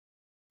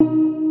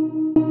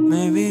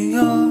Maybe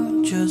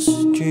you're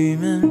just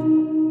dreaming.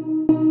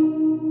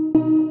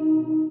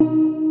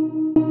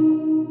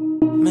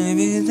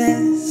 Maybe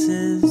this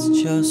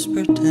is just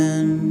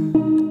pretend.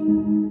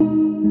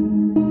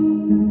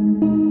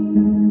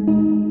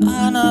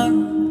 I know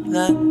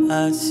that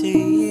I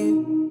see you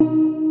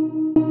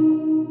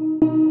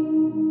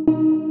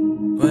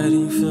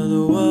waiting for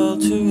the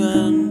world to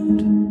end,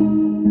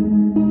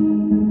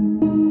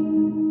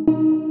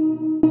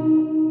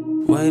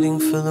 waiting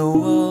for the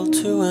world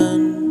to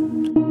end.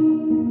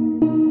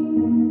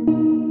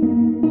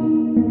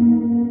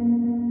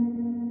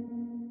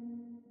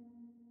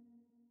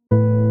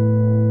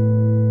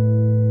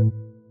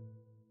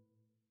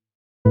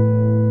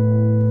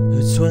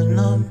 It's when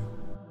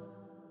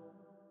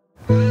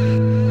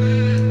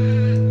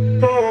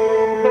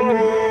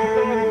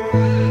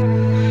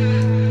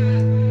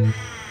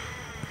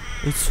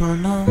it's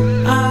when I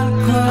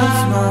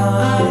close my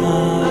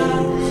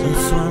eyes.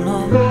 It's when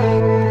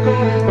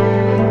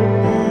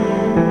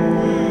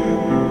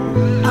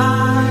I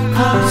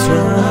close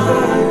my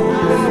eyes.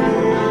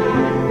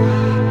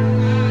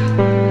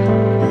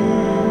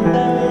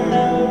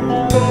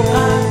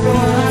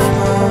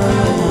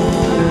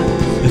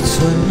 It's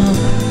when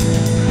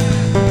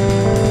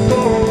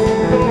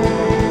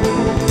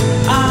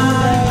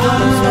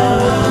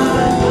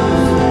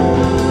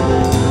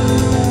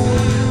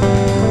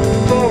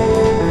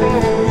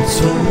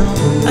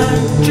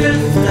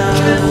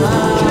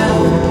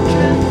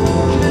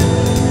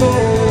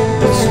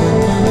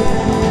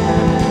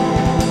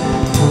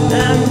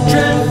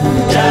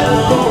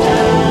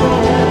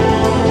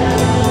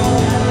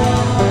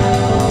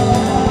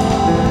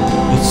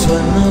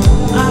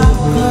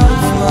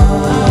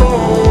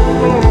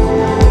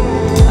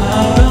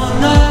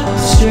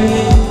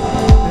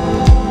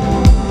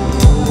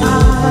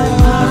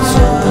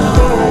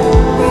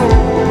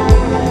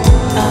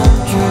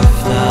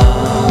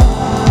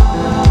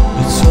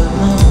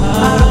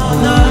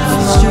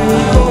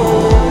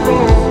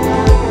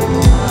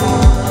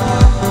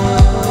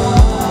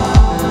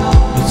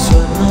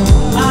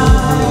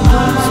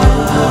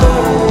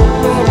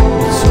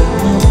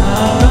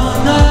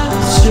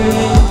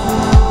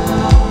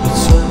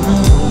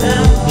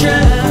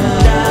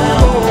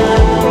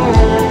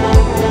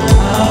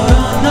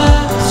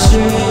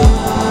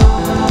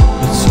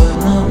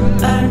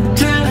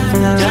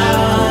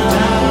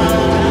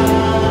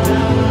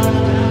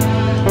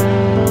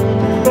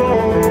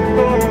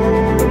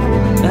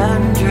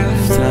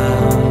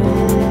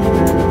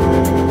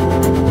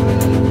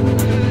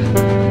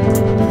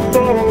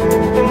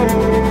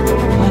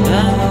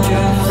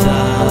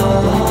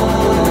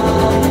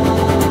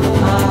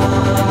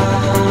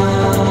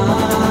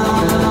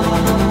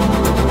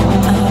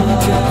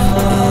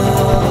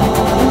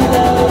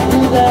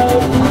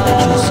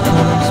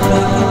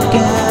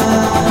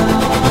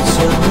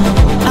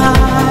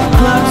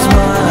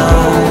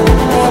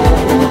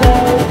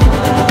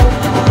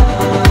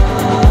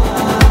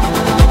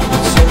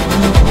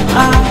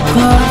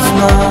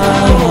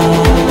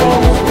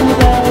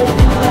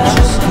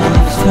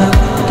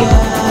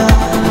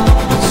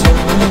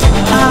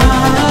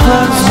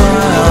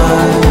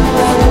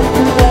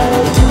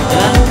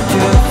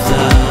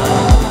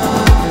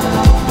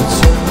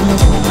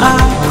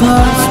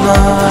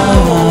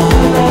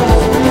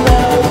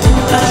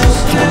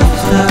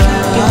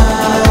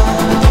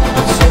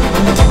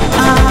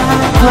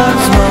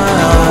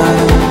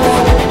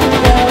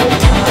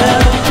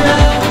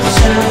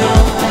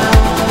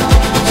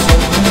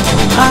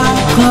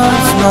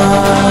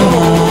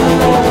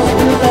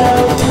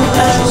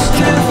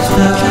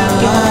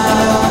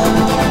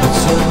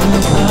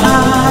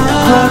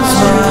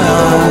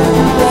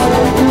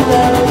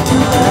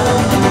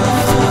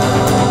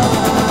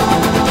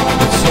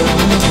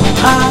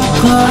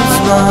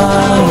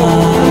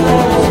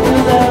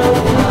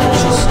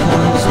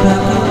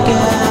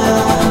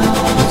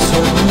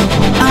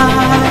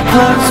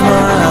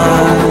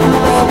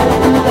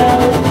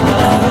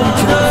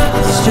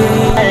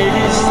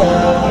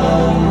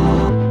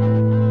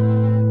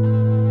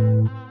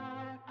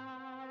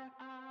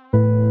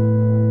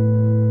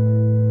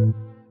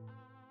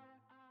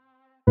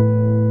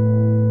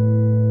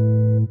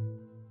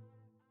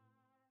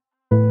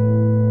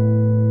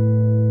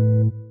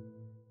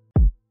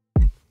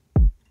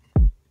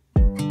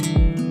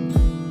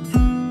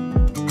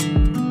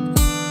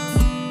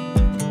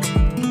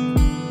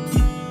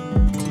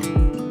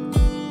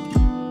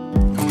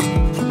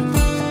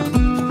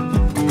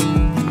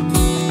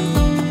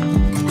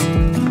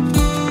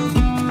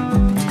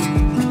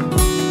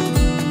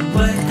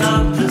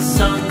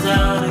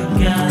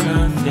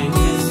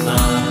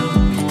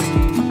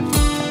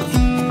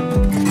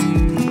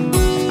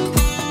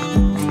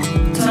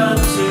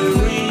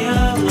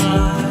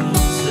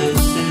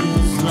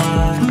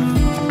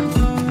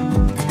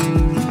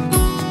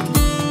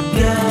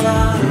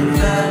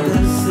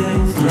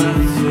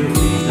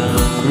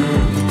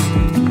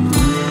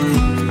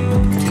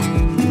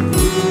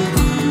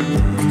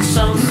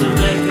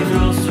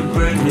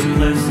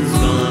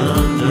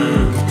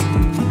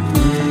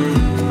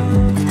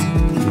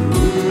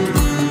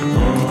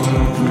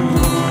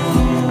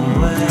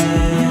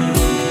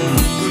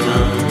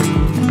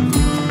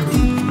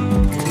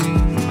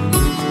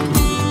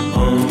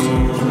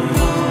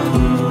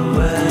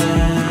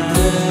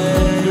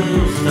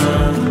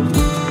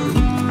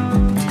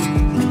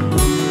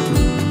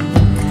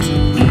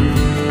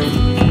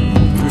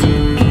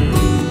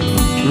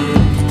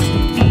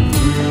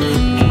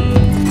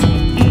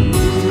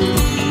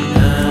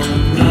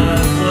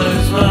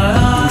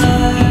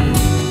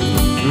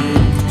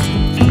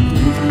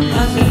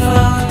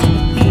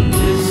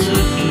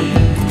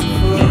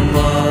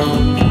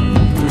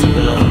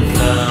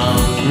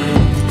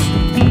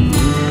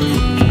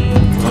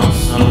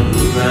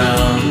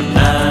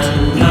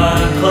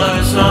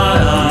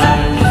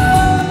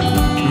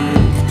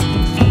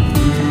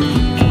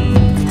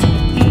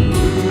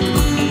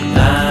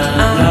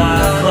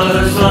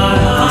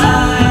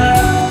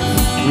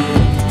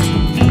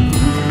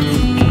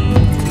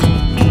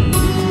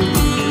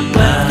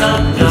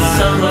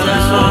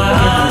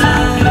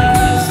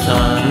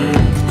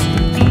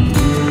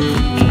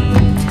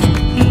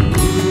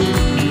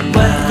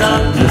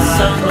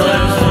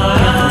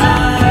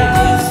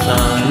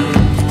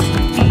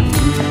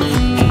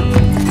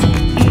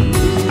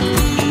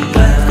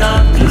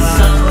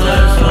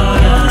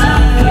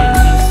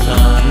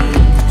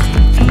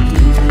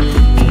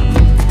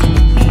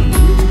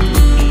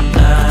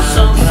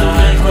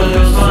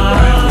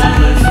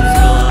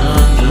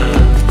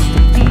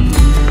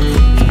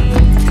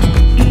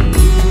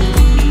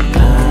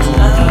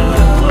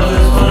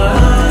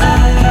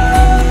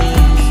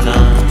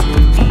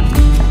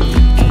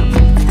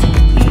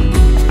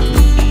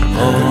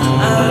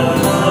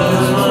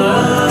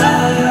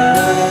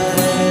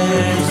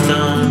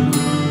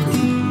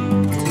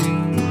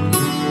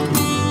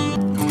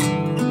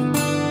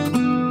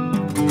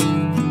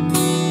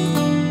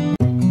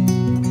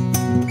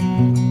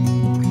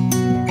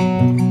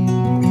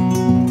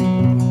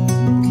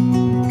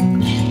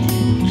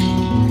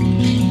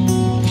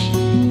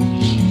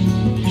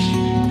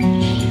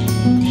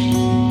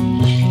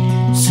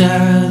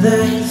Sarah,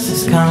 this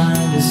is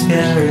kinda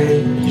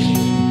scary.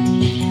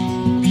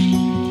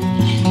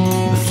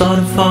 The thought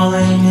of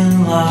falling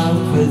in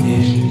love with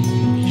you.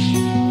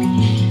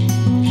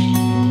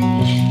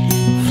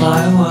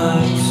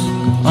 Fireworks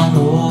on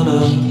the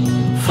water,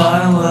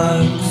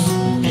 fireworks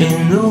in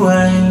the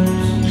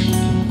waves,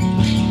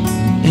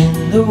 in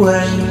the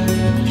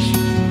waves.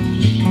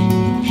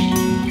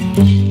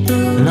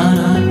 And I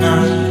don't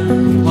know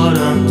what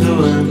I'm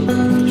doing.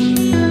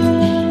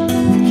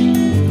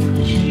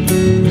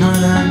 And I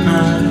don't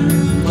know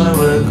where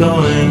we're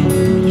going.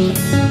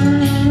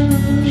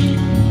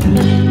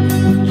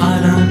 I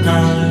don't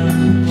know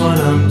what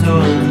I'm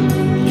doing.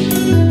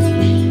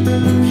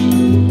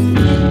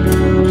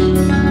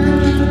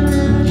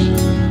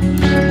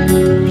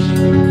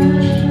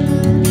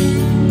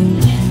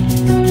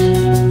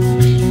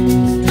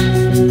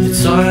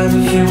 It's alright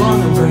if you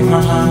wanna break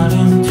my heart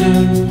in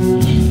two.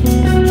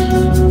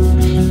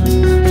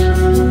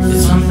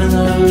 It's something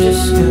that I'm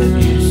just get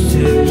used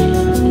to.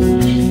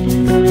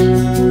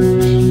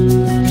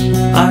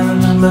 I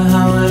remember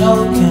how it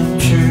all came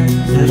true.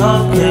 It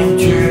all came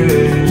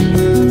true.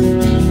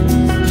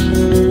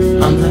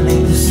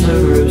 Underneath the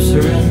sliver of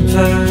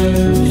syringes,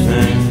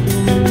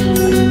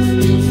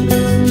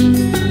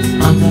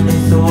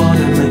 underneath the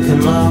water,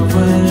 making love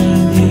with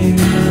you.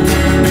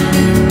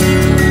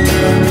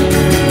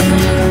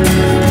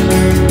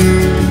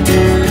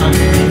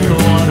 Underneath the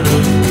water,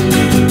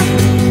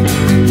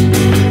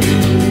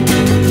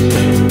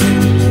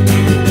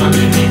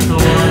 underneath the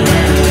water,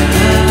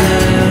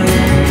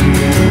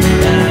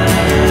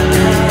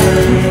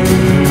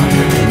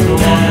 underneath the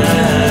water,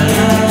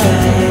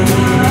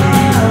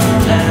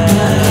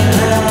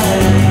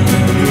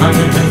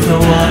 underneath the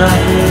water.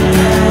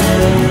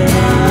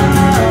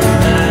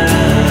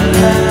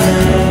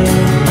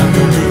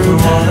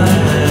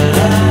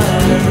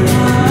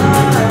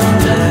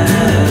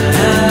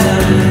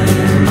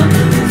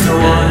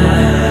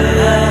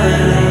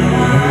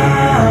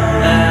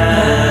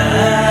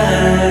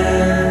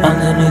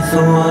 Underneath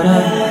the water,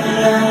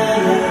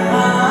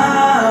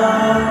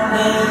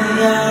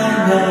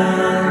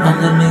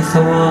 underneath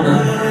the water,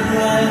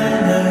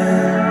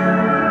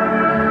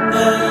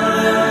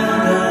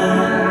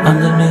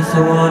 underneath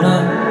the water,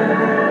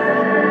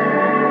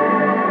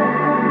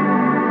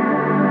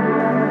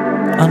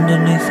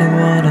 underneath the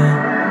water.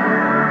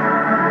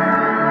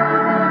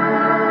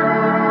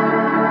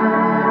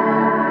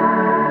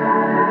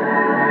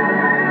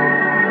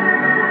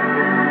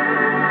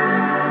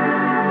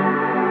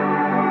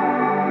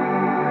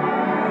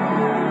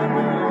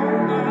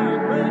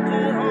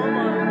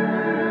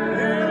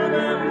 Heal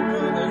them to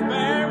this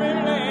barren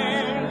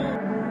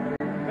land.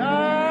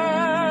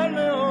 God,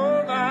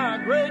 oh God,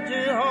 great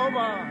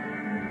Jehovah.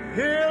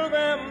 Heal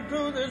them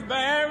to this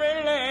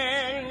barren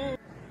land.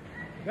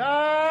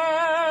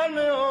 God,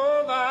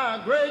 oh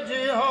God, great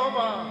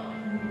Jehovah.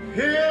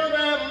 Heal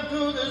them to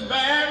this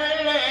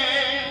barren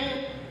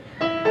land.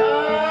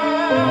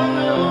 God,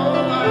 oh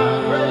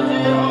God, great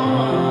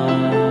Jehovah.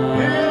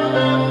 Heal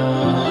them to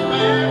this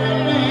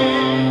barren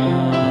land.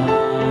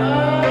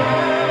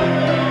 God,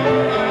 oh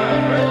God,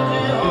 great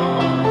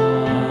Jehovah.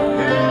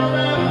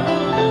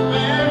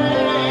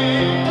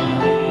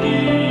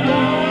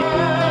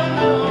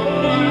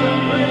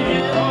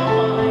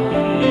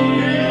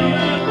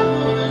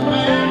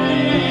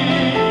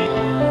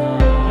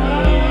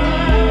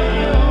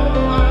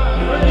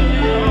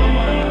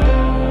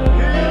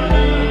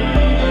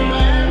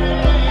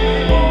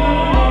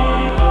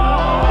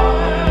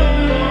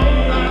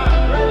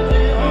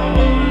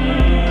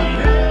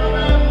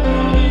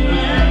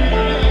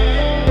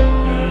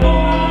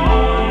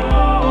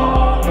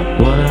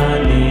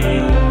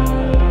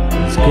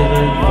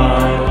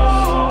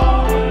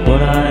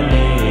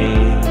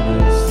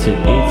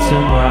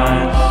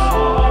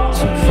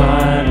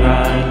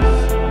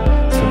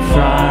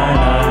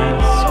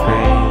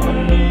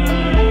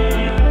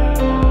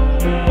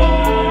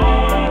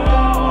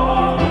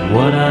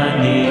 What I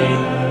need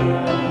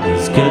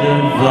is good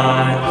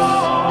advice.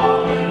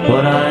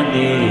 What I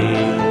need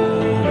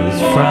is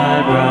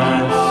fried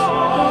rice.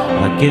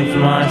 I give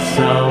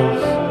myself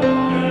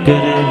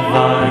good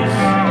advice.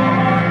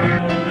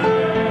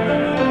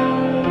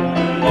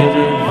 Good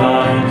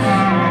advice.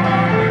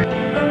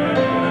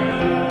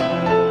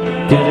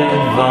 Good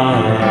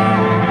advice.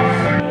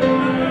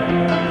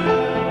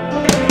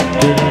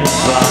 Good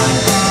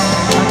advice.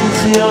 I can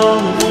see all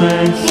the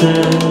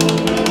faces.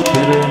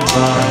 Good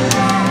advice.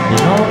 In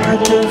all the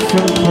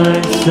different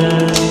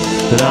places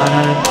that I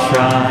have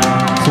tried.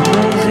 It's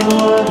amazing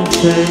what it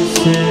takes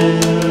to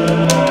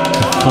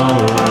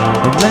follow.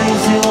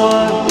 Amazing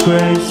what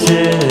grace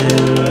is.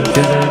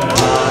 Good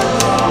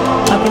advice.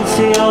 I can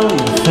see all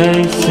your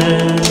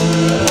faces.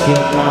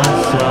 Give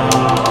myself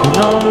in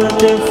all the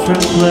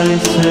different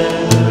places.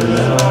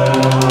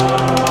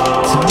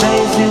 It's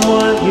amazing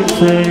what your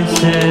face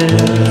is.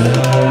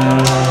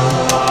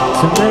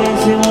 It's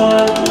amazing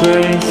what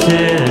grace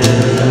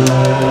is.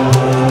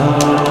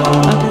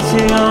 I can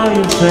see all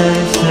your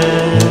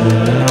faces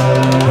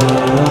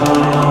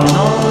in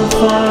all the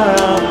far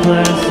out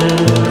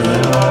places.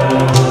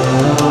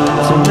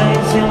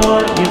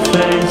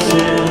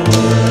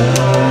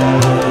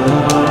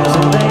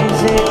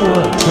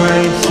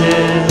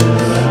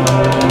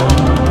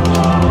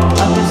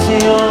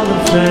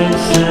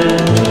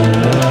 faces,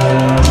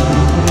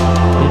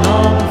 in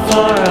all the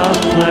far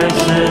off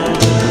places.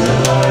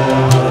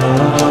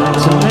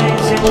 It's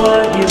amazing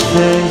what you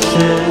face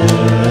it.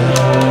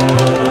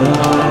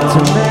 It's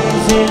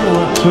amazing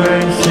what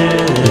grace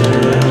is.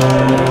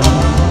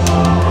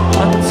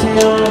 I can see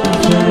all the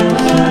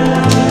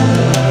faces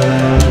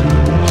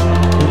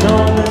in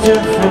all the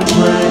different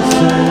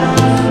places.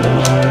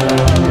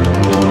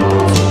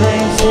 It's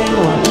amazing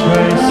what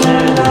grace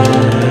is.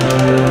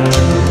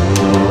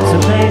 It's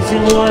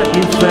amazing what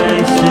you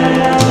face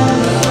it.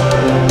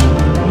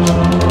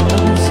 I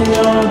can see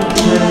all the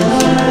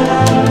faces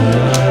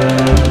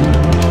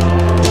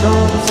in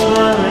all the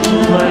smiling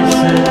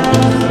places.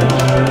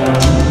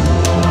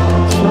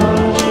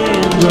 Slowly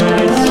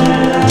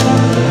embracing,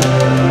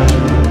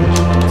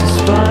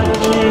 despite of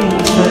me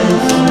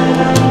facing.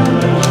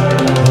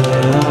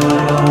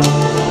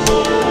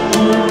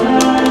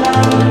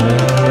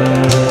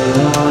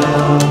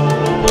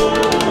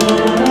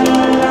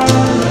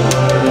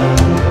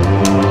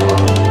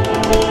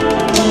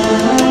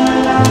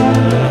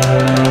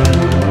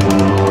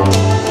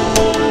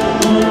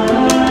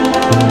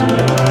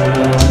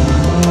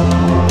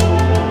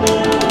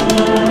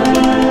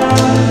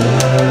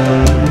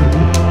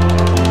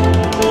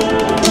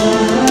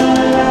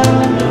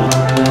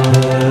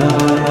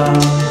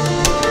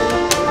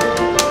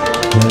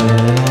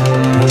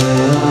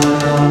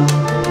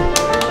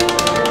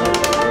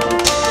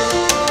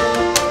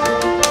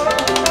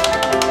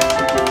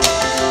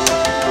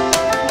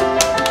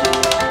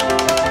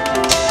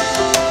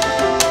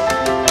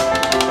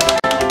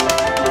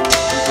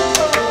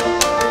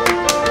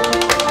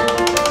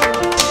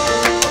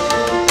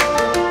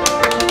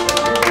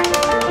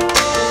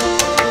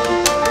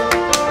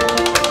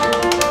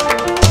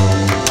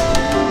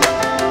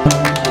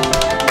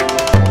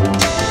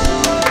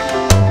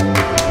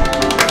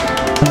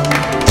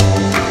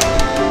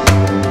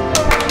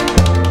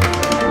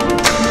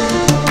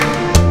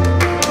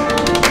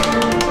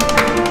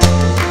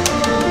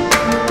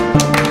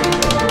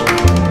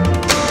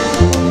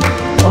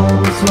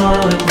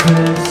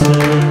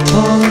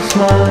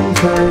 Smiling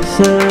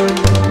faces,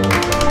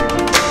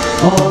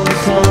 all the smiling faces, all the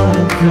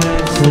smiling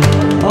faces,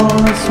 all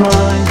the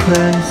smiling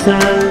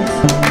faces,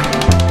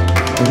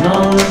 in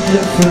all the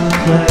different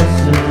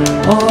places,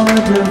 all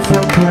the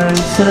different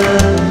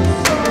places.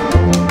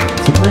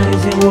 It's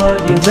amazing what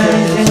you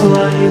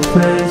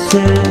face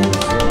it.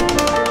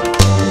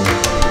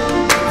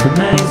 It's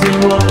amazing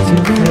what you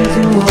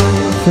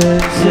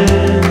face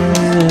it.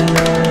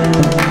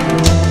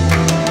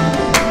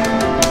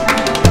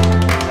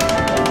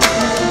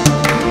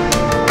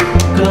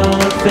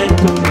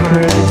 Think I'm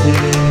crazy.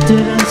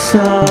 Didn't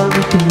start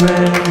with the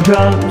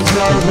raindrops.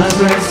 My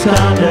brain's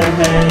kinda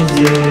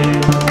hazy.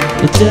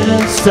 It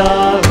didn't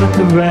start with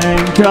the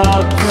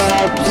raindrops.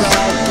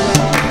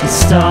 It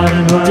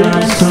started when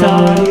I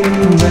saw you.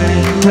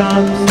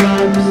 Raindrops,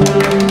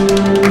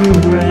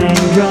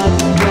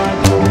 raindrops.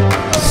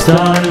 It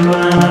started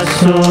when I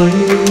saw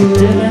you. It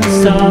didn't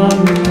start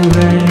with the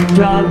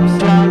raindrops.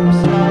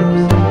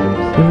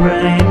 The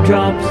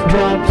raindrops,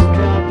 drops.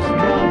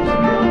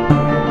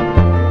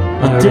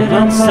 It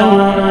didn't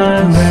start when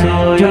I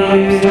saw you.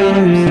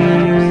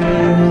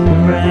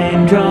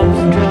 Raindrops,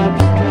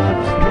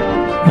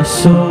 I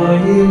saw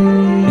you.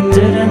 It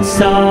didn't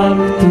start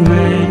with the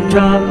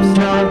raindrops.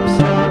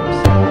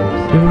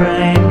 The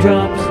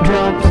raindrops,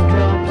 drops.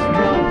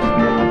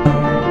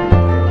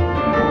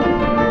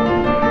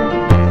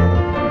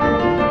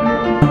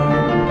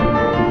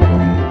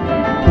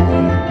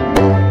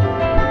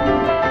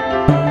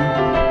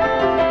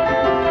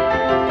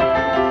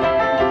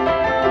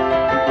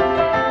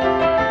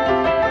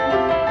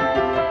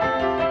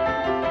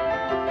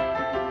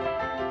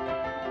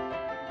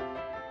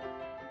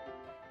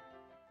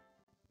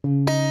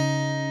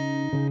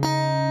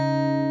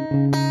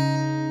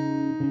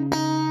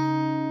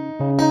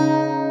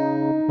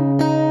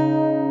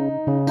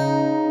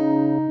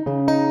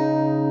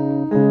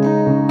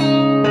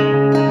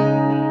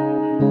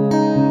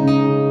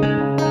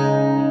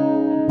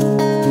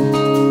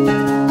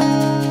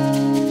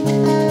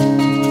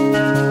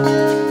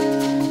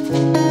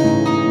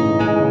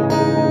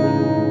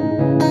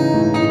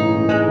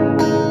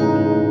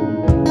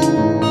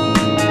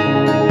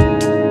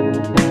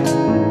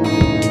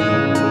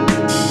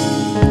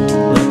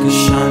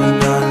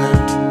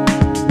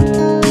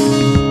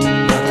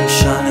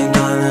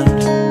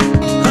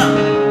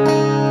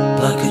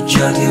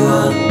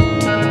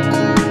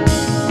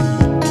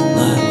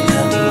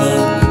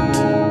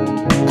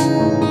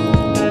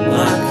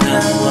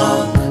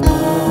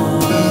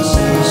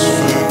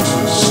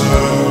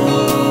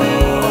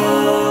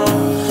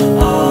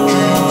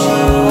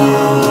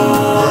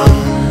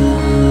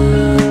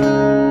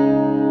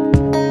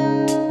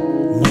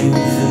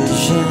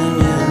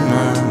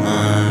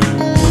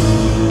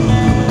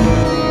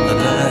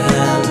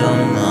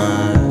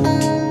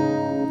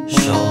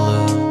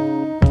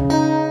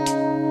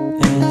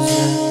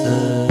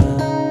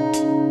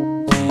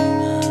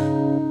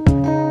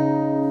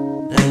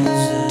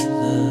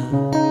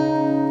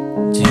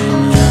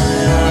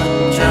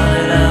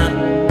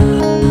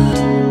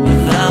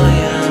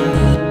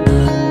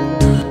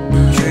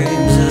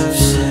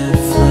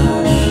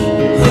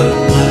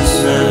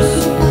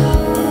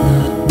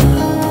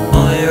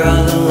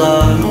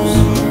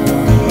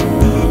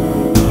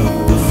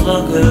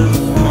 flock of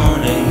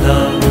morning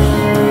doves,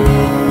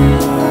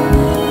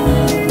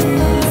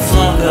 a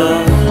flock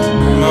of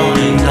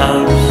morning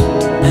doves.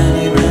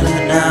 Any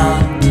minute now,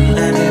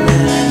 any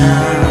minute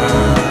now,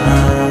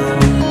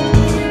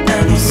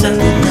 any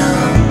second now,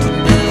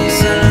 any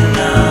second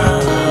now,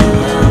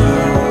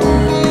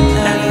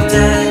 any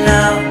day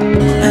now,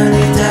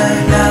 any day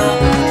now,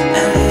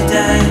 any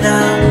day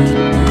now.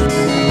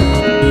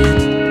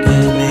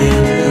 Give me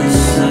this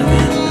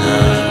second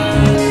now.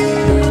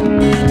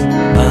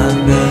 I've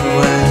been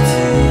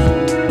waiting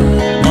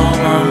all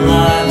my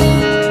life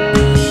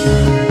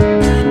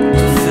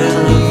to feel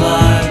the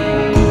vibe.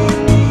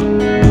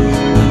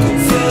 I can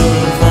feel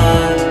the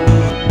vibe.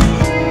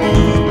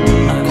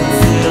 I can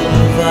feel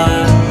the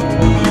vibe.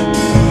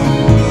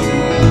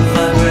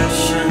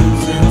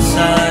 Vibrations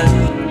inside.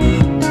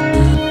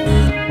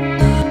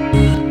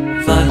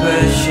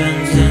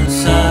 Vibrations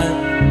inside.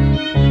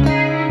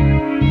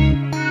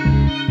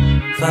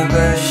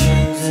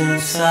 Vibrations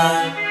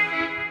inside.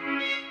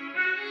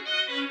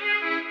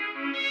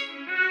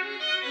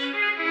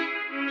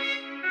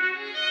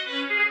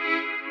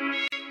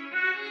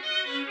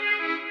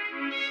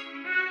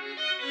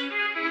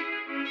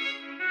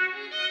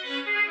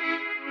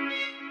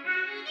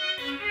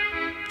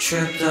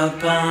 Tripped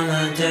up on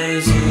a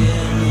daisy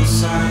in the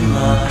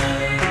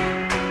sunlight.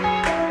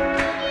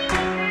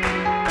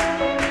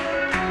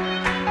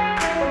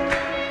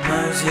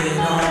 Moseyed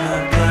on a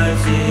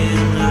birdie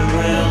in the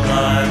real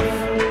life.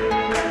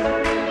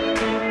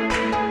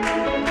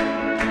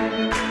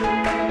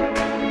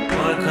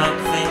 Woke up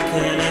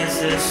thinking, is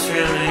this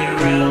really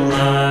real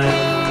life?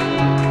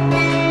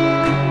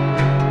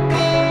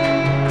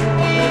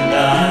 And I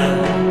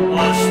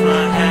wash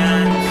my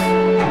hands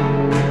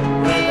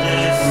with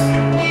this.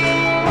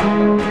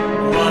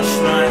 Wash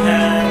my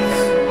hands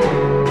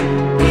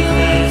with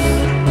this.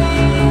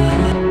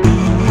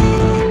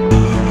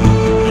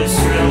 This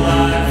real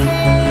life.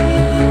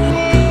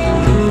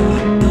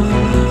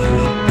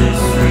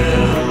 This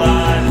real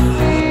life.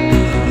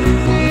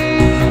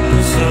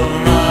 So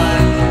am I.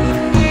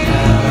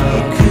 How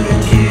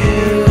could you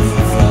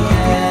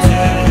forget to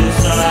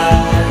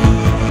decide?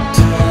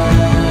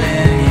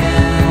 Turning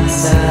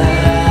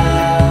inside.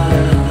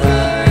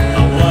 I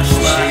wash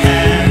my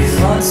hands.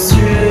 Lost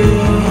through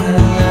her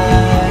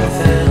life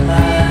and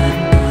mine.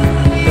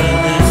 But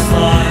this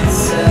life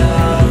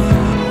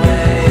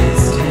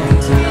wasting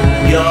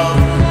time. Your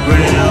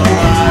real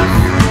life.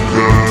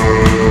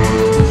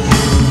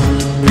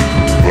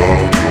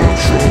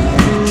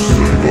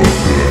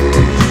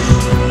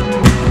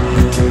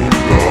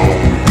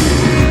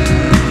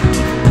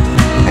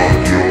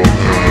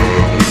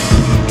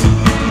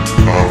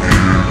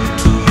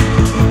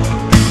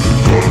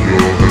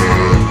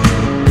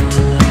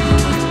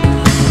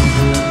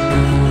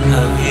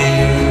 Have you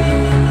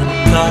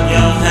got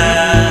your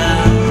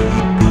hand?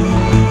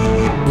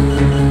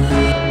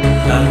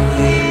 Have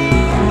you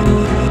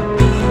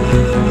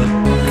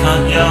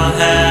got your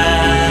hand?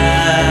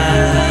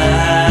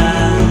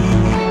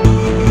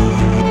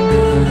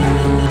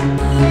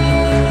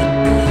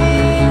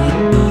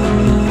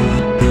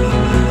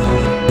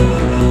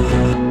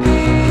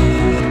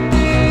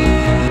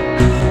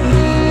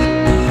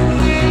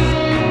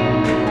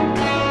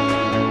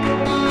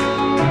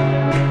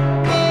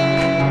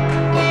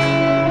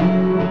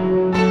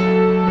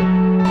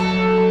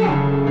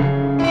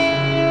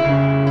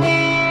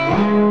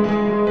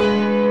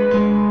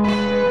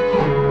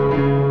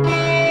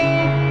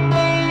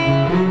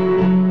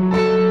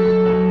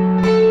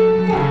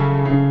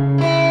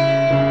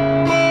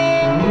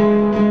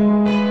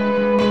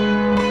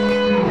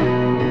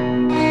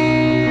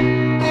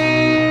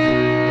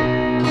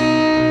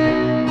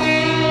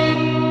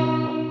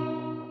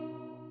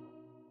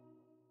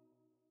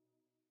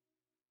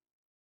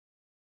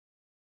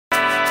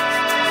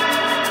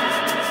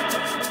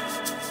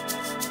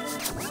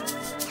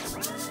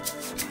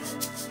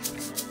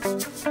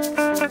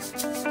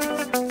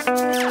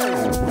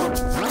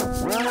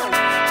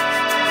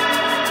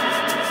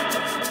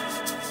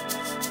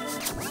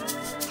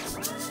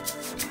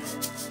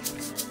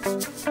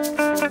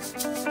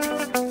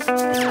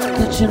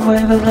 Catching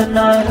wave of the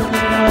night.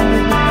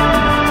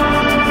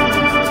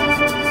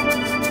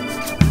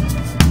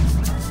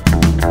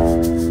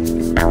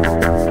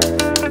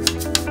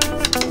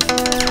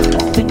 I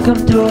think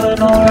I'm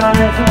doing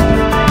alright.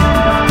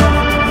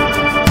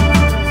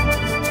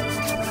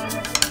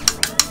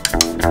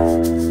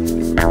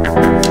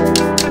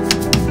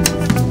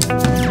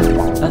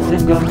 I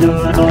think I'm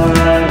doing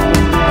alright.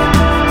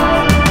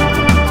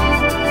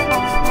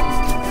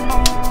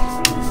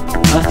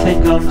 I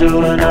think I'm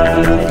doing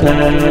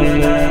okay.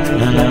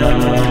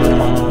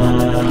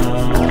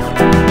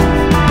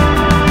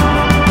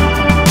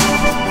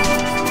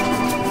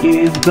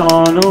 You've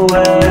gone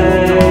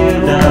away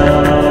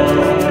now.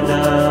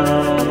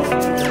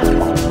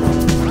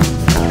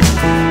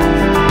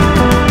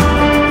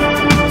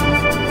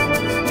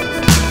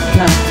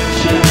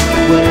 Catching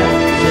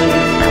waves in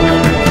my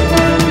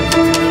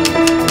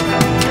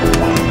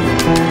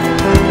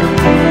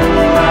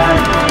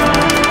mind.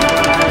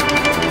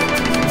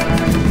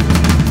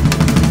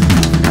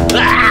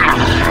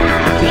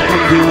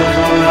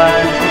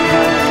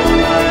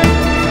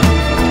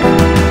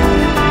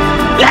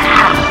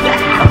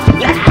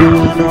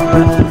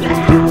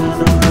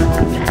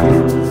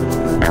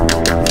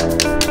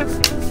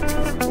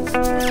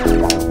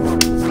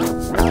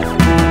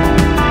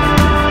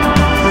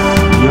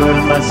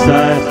 my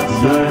side,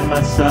 you're in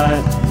my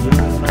side, you're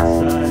in my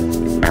side.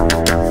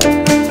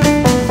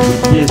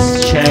 With this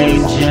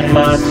change in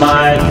my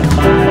mind,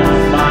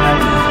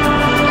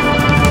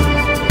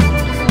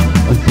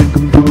 I think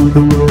I'm doing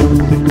the road,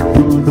 I think I'm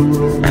doing the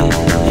road.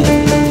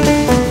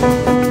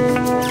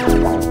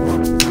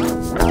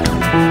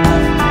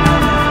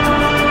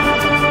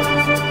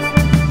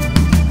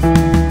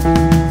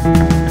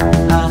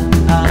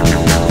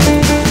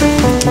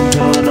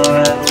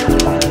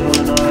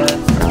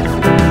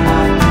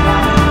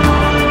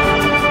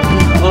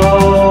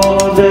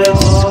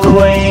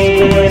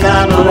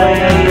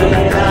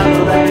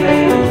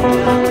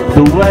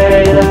 The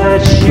way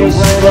that she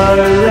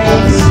slowly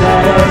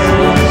says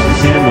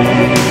to me,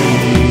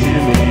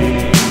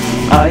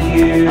 are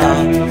you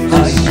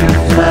just a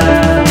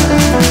man?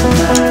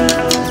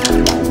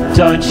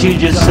 Don't you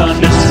just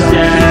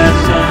understand?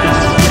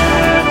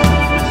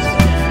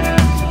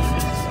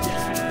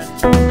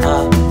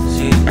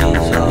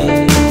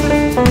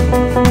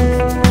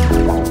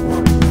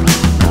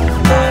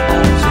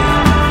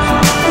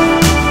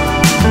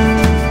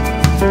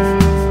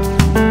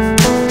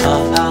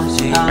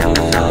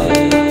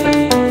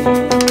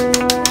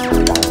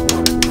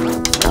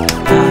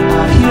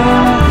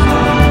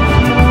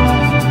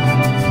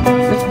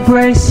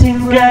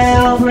 Bracing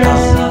gale,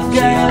 bracing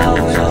gale.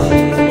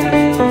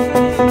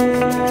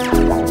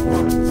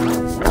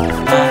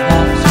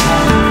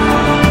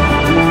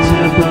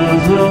 Tip of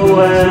the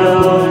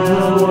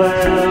whale,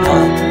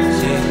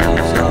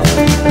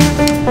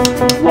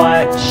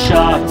 white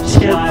shark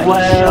tip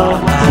whale.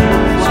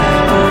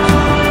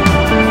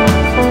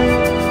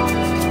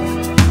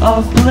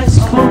 Of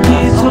blissful,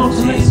 beautiful,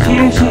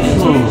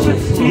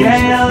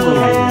 gale.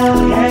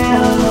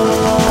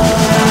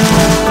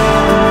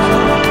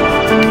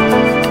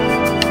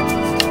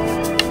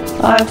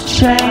 I've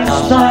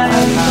changed my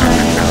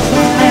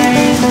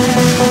name,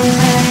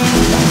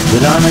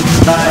 but I'm a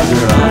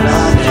tiger on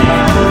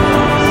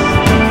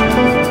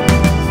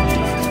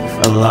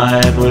a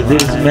alive with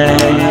his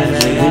mane.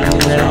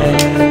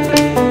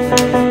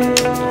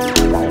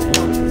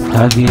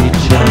 Have you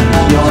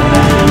changed your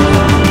name?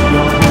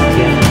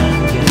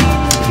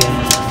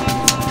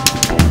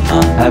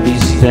 Have you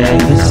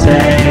stayed the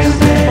same?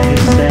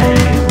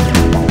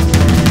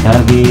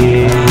 Have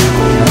you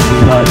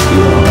cut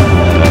your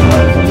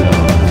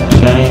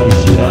change,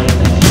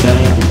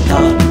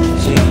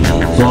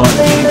 bought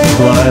new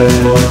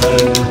clothes,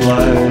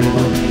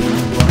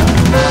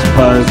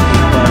 spoke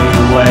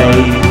new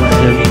ways,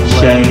 have you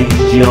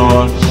changed your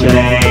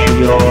name,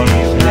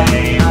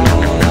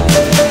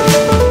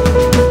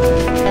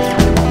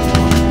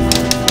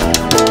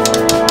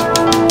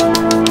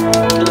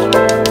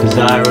 Cause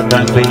I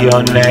remember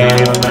your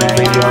name,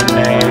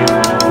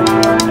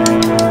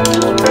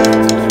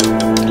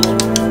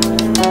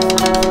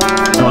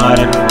 No, I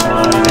don't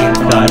think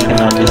I can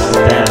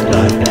understand,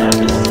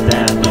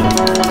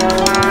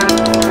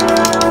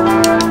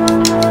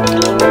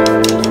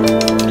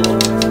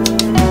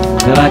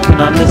 That I can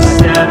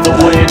understand the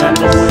wind,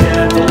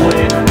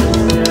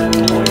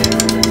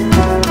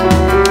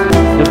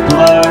 The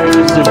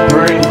blows, the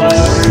brings,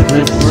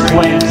 the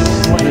swings,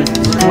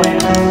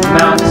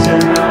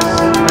 mountains,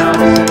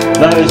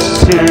 those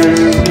two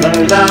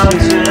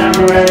mountain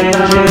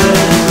ranges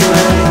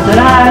that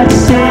I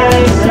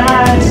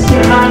see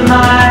in my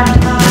mind.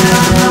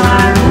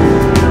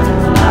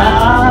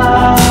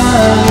 I've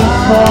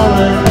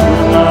fallen in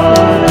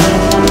love.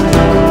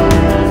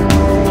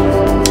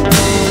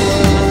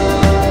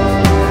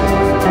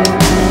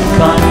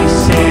 Can't you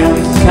see him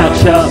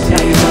catch up?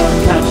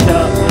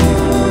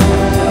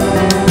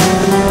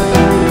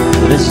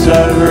 It's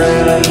over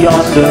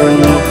yonder,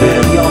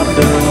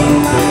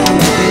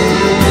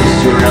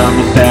 just around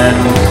the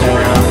bend,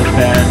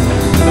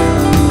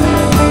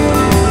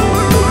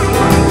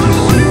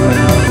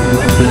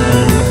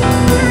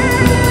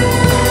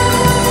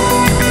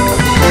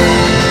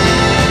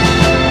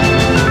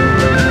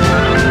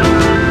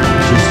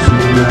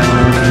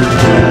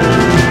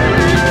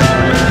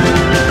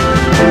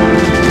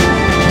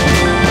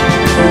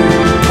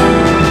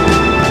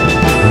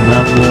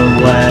 Remember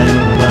when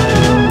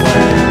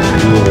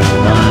you were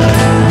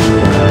mine.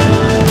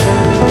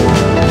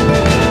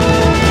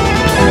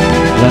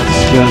 Let's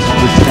just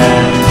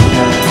pretend.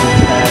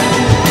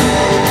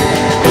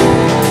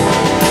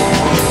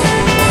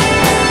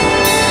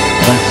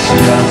 Let's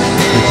just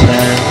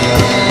pretend.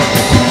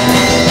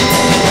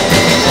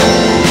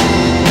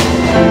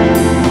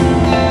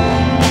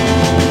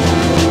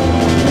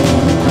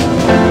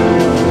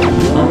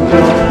 I'm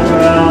going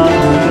around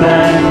the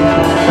bend.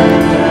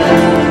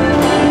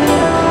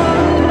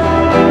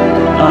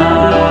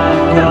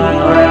 I'm going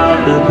around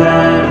the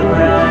bend.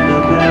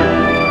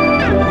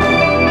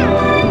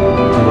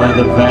 Where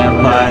the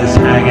vampires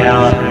hang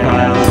out,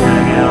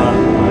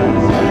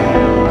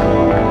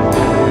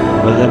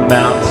 where the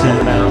mountain,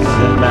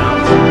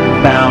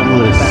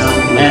 boundless,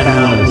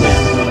 endless,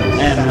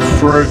 and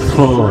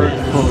fruitful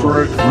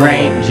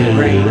ranges.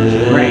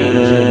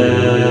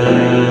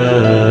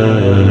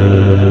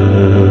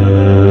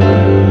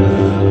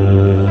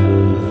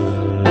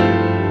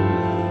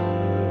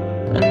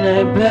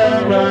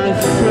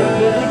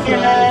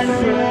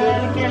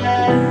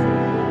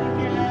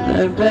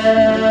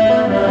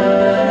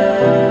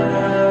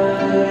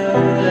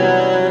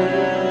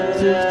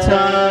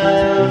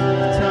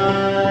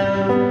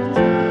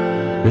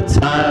 The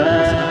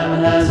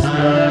time has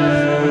come.